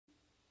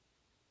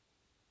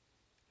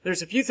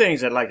There's a few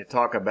things I'd like to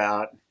talk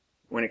about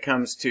when it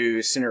comes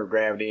to center of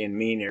gravity and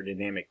mean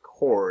aerodynamic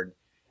chord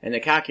and the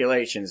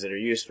calculations that are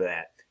used for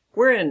that.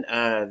 We're in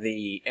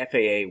the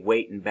FAA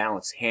Weight and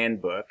Balance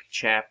Handbook,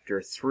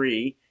 Chapter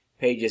 3,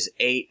 pages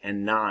 8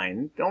 and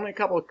 9. Only a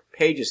couple of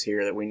pages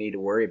here that we need to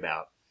worry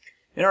about.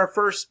 In our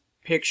first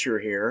picture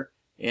here,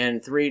 in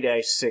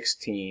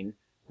 3-16,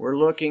 we're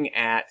looking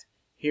at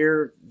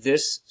here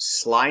this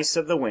slice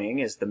of the wing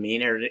is the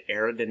mean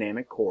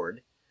aerodynamic chord.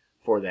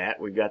 For that,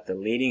 we've got the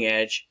leading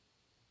edge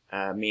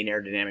mean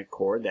aerodynamic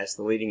chord. That's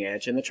the leading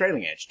edge, and the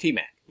trailing edge,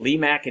 Tmac.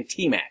 Lemac and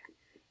Tmac.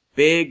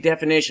 Big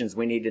definitions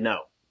we need to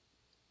know.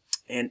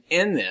 And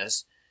in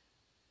this,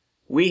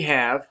 we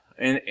have,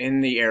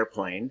 in the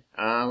airplane,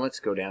 let's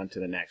go down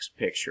to the next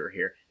picture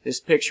here. This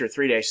picture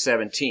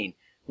 3-17.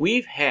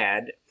 We've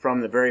had,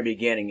 from the very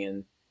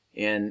beginning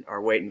in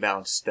our weight and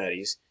balance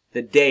studies,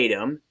 the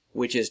datum,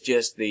 which is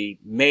just the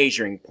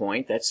measuring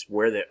point. That's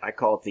where I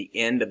call it the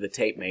end of the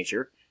tape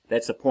measure.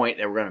 That's the point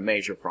that we're going to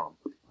measure from.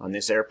 On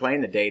this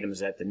airplane, the datum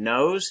is at the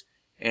nose,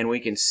 and we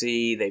can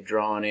see they've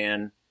drawn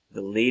in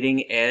the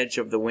leading edge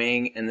of the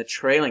wing and the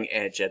trailing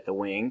edge at the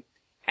wing.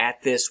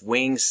 At this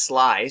wing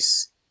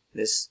slice,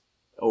 this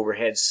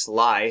overhead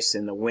slice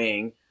in the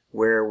wing,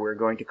 where we're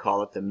going to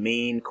call it the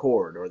mean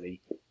chord, or the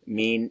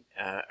mean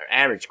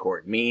average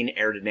chord, mean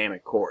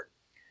aerodynamic chord.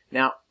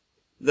 Now,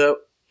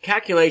 the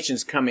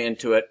calculations come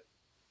into it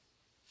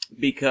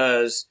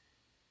because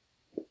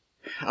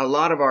a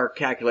lot of our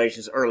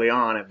calculations early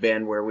on have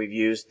been where we've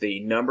used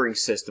the numbering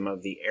system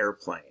of the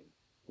airplane.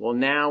 Well,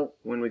 now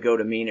when we go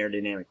to mean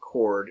aerodynamic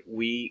chord,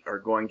 we are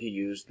going to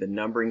use the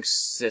numbering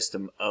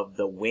system of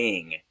the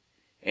wing.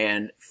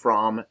 And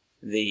from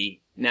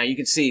now you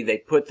can see they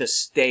put the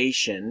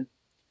station,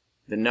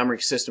 the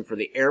numbering system for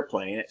the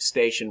airplane at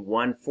station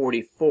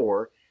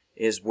 144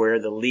 is where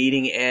the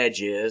leading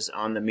edge is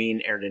on the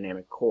mean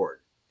aerodynamic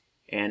chord.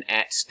 And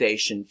at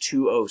station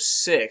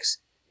 206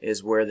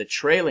 is where the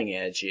trailing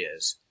edge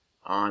is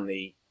on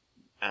the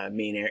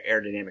mean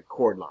aerodynamic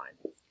chord line.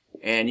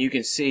 And you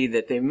can see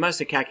that they must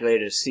have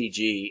calculated a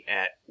CG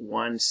at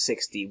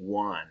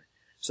 161.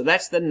 So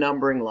that's the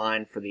numbering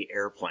line for the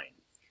airplane.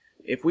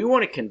 If we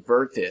want to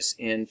convert this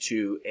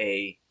into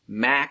a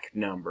Mach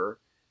number,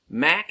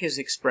 Mach is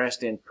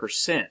expressed in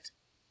percent,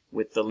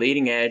 with the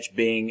leading edge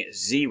being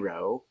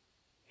 0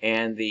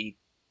 and the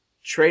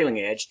trailing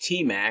edge,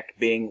 Tmac,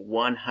 being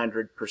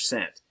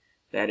 100%.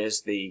 That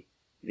is the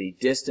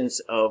distance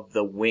of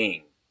the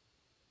wing.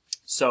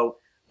 So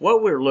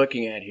what we're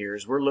looking at here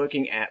is we're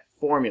looking at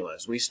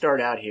formulas. We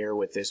start out here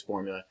with this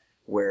formula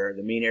where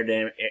the mean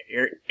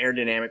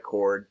aerodynamic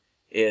chord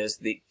is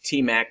the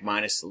Tmac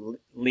minus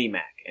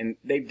Lemac. And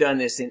they've done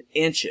this in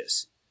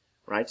inches,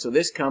 right? So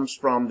this comes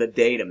from the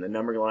datum, the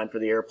numbering line for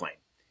the airplane.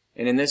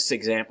 And in this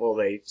example,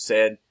 they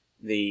said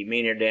the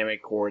mean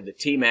aerodynamic chord, the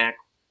Tmac,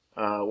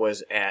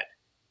 was at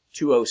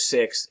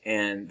 206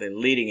 and the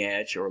leading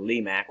edge, or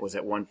Lemac, was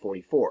at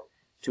 144.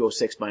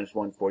 206 minus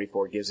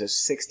 144 gives us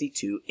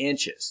 62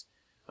 inches.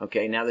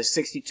 Okay, now the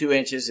 62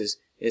 inches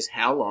is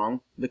how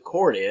long the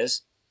chord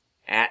is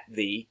at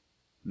the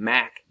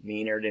Mach,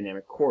 mean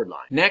aerodynamic chord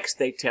line. Next,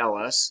 they tell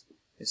us,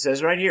 it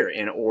says right here,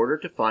 in order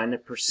to find the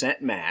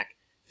percent Mach,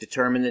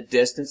 determine the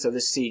distance of the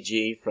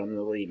CG from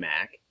the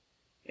Lemac.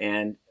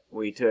 And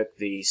we took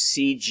the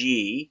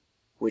CG,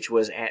 which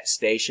was at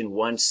station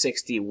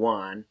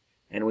 161,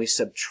 and we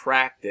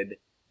subtracted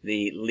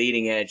the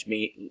leading edge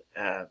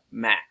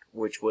Mach,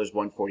 which was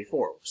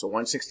 144. So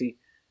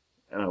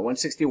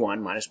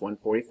 161 minus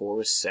 144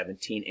 was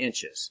 17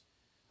 inches.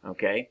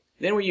 Okay?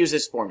 Then we use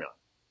this formula.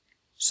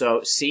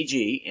 So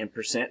CG in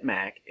percent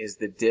Mach is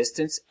the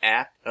distance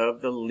aft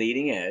of the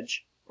leading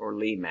edge, or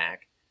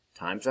Lemac,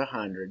 times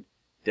 100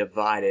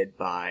 divided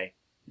by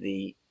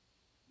the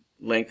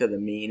length of the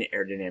mean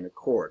aerodynamic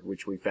chord,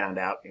 which we found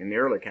out in the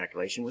earlier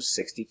calculation was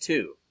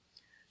 62.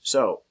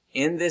 So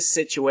in this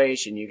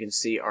situation, you can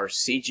see our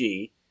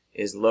CG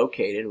is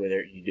located,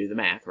 whether you do the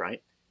math,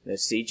 right? The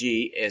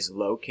CG is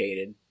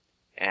located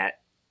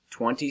at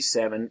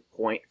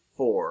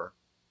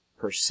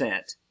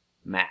 27.4%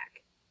 Mach,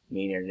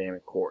 mean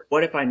aerodynamic chord.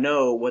 What if I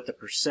know what the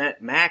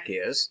percent Mach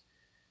is?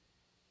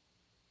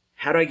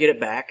 How do I get it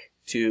back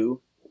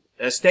to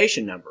a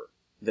station number,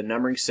 the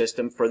numbering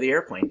system for the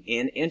airplane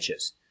in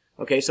inches?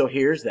 Okay, so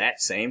here's that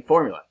same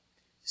formula.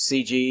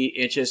 CG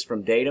inches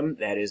from datum,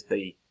 that is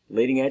the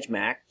leading edge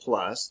Mach,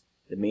 plus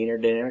the mean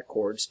aerodynamic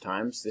chords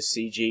times the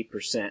CG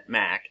percent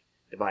Mach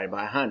divided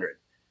by 100.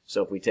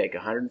 So if we take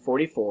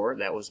 144,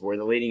 that was where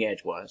the leading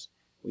edge was.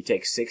 We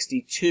take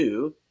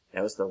 62,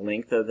 that was the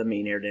length of the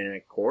mean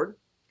aerodynamic chord.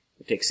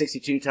 We take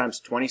 62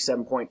 times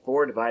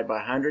 27.4 divided by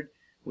 100,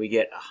 we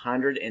get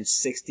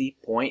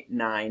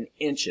 160.9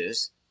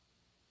 inches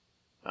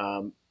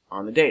on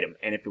the datum.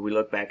 And if we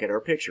look back at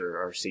our picture,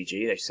 our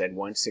CG, they said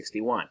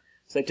 161.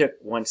 So they took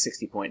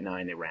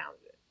 160.9, they rounded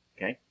it.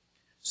 Okay?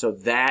 So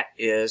that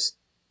is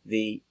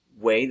the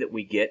way that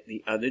we get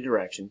the other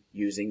direction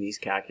using these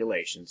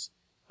calculations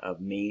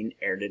of mean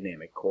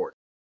aerodynamic chord.